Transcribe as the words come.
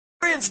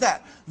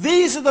that.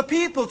 These are the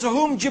people to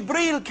whom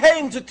Jibreel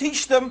came to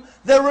teach them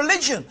their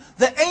religion.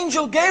 The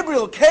angel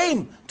Gabriel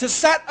came to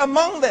sit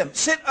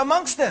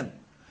amongst them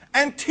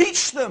and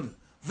teach them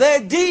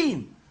their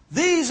deen.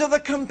 These are the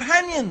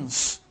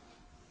companions.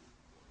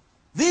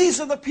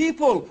 These are the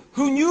people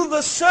who knew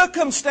the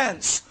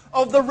circumstance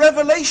of the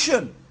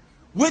revelation.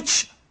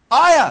 Which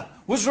ayah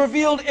was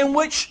revealed in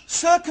which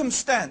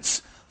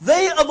circumstance.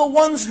 They are the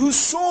ones who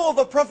saw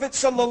the Prophet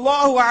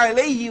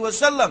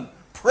ﷺ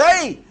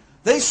pray.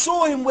 They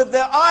saw him with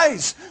their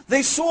eyes.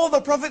 They saw the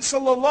Prophet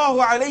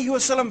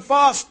ﷺ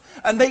fast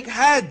and make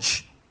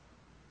hajj.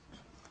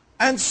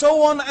 And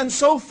so on and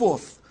so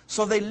forth.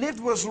 So they lived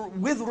with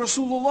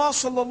Rasulullah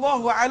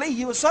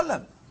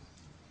ﷺ.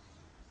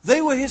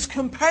 They were his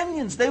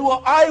companions. They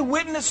were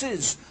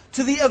eyewitnesses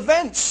to the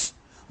events.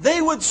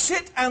 They would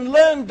sit and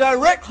learn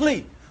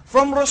directly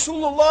from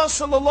Rasulullah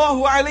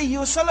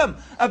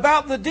ﷺ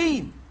about the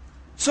deen.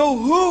 So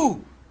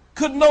who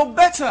could know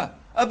better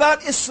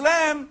about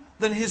Islam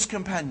than his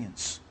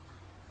companions?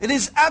 It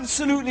is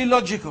absolutely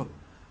logical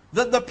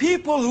that the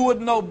people who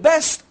would know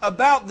best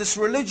about this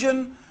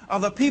religion are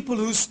the people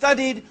who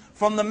studied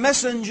from the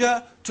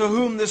messenger to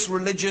whom this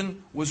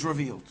religion was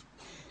revealed.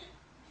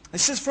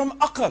 This is from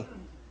aql.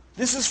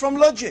 This is from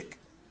logic.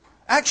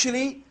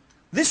 Actually,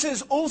 this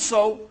is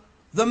also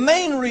the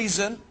main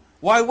reason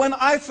why when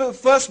I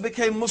first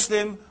became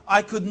Muslim,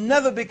 I could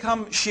never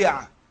become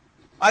Shia.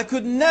 I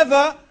could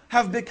never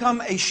have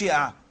become a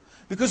Shia.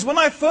 Because when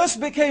I first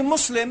became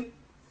Muslim,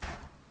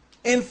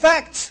 in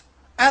fact,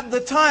 at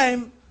the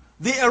time,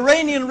 the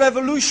Iranian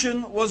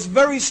Revolution was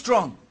very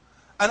strong.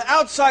 And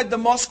outside the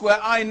mosque where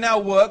I now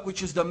work,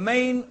 which is the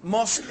main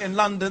mosque in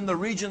London, the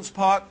Regent's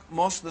Park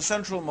Mosque, the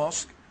Central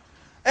Mosque,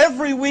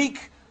 every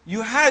week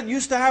you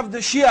used to have the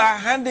Shia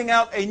handing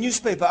out a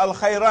newspaper,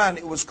 Al-Khayran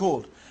it was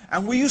called.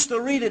 And we used to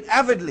read it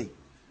avidly.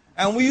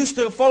 And we used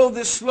to follow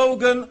this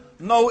slogan,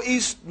 no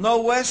East,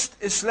 no West,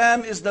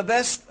 Islam is the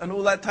best, and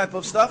all that type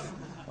of stuff.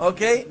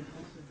 Okay?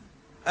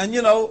 And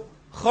you know,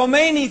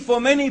 Khomeini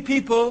for many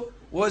people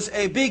was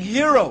a big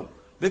hero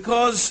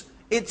because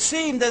it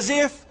seemed as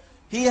if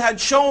he had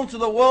shown to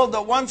the world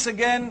that once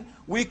again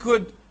we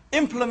could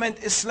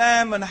implement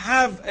Islam and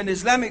have an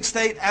Islamic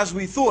state as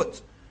we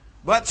thought.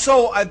 But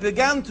so I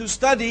began to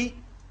study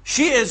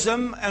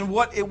Shiaism and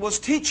what it was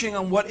teaching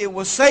and what it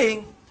was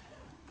saying.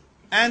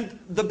 And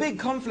the big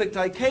conflict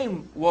I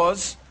came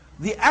was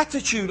the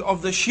attitude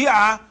of the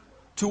Shia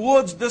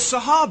towards the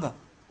Sahaba.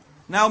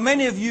 Now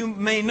many of you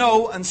may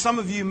know, and some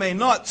of you may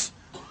not,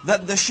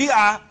 that the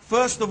Shia,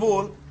 first of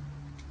all,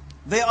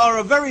 they are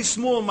a very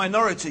small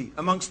minority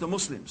amongst the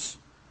Muslims.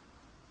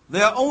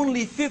 They are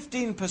only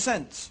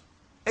 15%.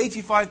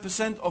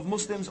 85% of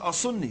Muslims are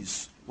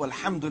Sunnis.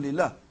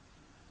 Walhamdulillah.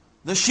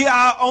 The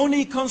Shia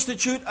only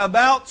constitute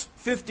about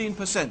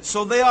 15%.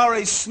 So they are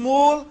a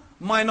small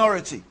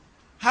minority.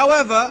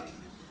 However,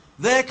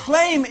 their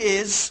claim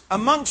is,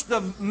 amongst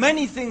the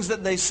many things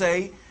that they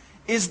say,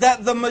 is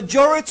that the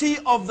majority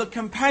of the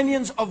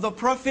companions of the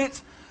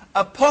Prophet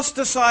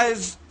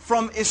apostatized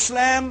from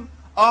Islam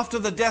after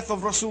the death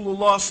of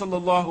Rasulullah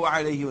sallallahu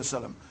alayhi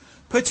wasallam.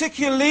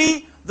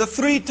 Particularly the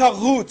three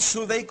taghuts,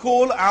 who they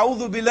call,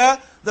 a'udhu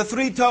billah, the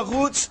three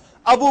taghuts,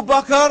 Abu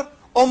Bakr,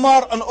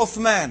 Umar and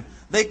Uthman.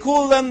 They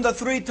call them the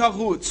three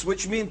taghuts,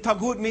 which means,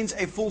 taghut means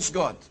a false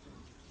god.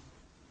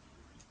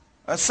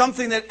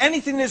 Something that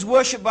anything that is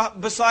worshipped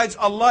besides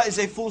Allah is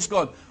a false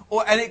god.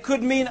 And it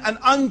could mean an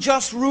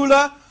unjust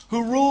ruler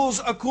who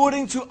rules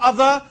according to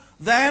other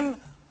than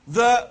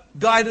the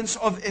guidance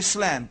of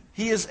Islam.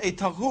 He is a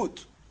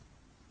taghut.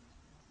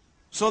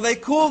 So they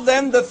call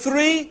them the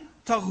three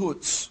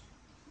taghuts.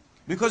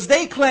 Because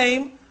they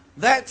claim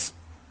that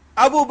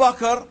Abu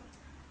Bakr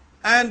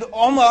and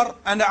Umar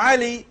and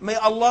Ali, may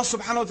Allah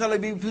subhanahu wa ta'ala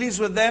be pleased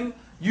with them,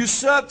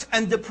 usurped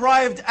and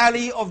deprived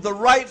Ali of the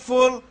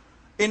rightful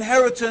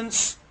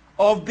inheritance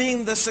of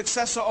being the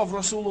successor of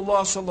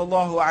Rasulullah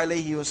sallallahu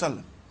alayhi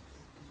wasallam.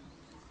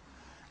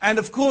 And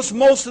of course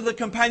most of the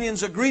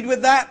companions agreed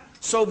with that,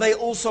 so they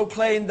also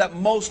claimed that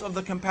most of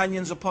the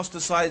companions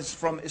apostatized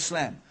from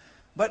Islam.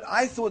 But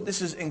I thought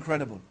this is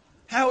incredible.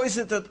 How is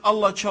it that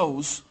Allah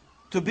chose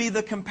to be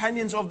the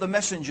companions of the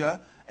messenger,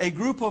 a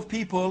group of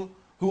people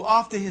who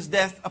after his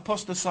death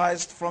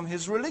apostatized from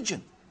his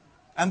religion?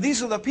 And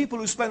these are the people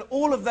who spent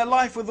all of their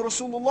life with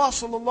Rasulullah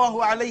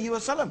sallallahu alayhi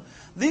wasallam.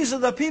 These are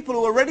the people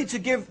who are ready to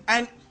give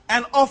and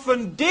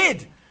often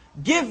did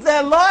give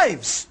their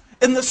lives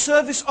in the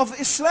service of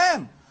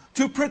Islam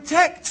to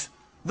protect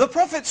the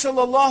Prophet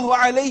sallallahu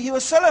alayhi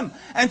wasallam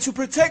and to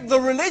protect the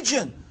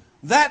religion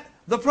that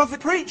the Prophet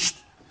preached.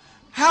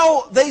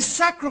 How they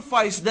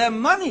sacrificed their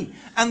money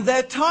and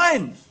their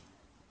time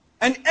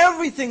and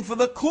everything for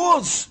the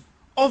cause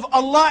of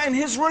Allah and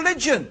His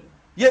religion.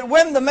 Yet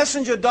when the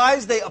messenger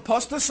dies, they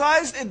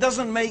apostatized. It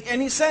doesn't make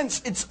any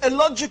sense. It's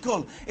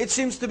illogical. It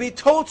seems to be a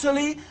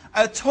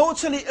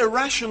totally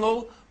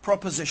irrational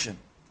proposition.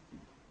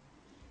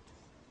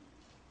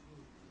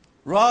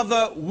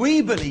 Rather,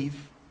 we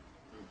believe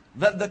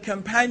that the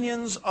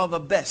companions are the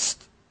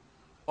best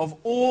of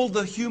all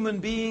the human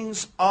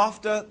beings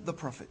after the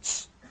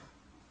prophets.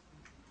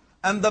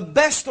 And the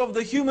best of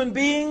the human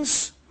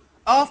beings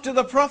after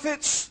the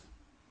prophets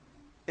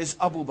is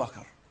Abu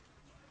Bakr.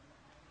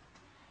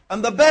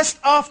 And the best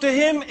after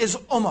him is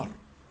Umar.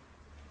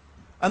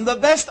 And the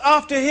best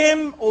after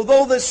him,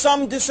 although there's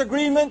some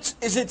disagreement,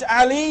 is it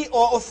Ali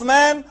or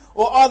Uthman,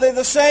 or are they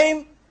the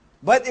same?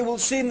 But it will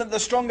seem that the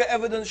stronger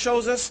evidence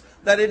shows us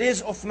that it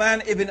is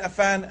Uthman ibn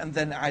Affan and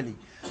then Ali.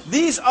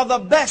 These are the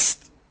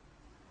best.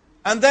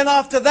 And then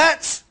after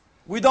that,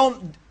 we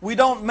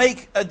don't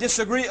make a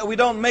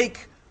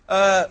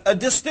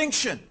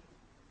distinction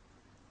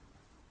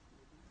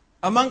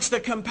amongst the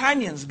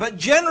companions. But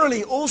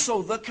generally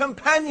also the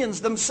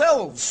companions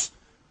themselves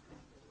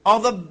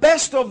are the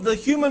best of the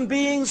human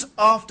beings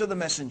after the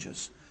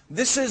messengers.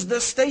 This is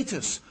the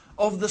status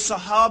of the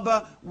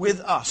Sahaba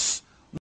with us.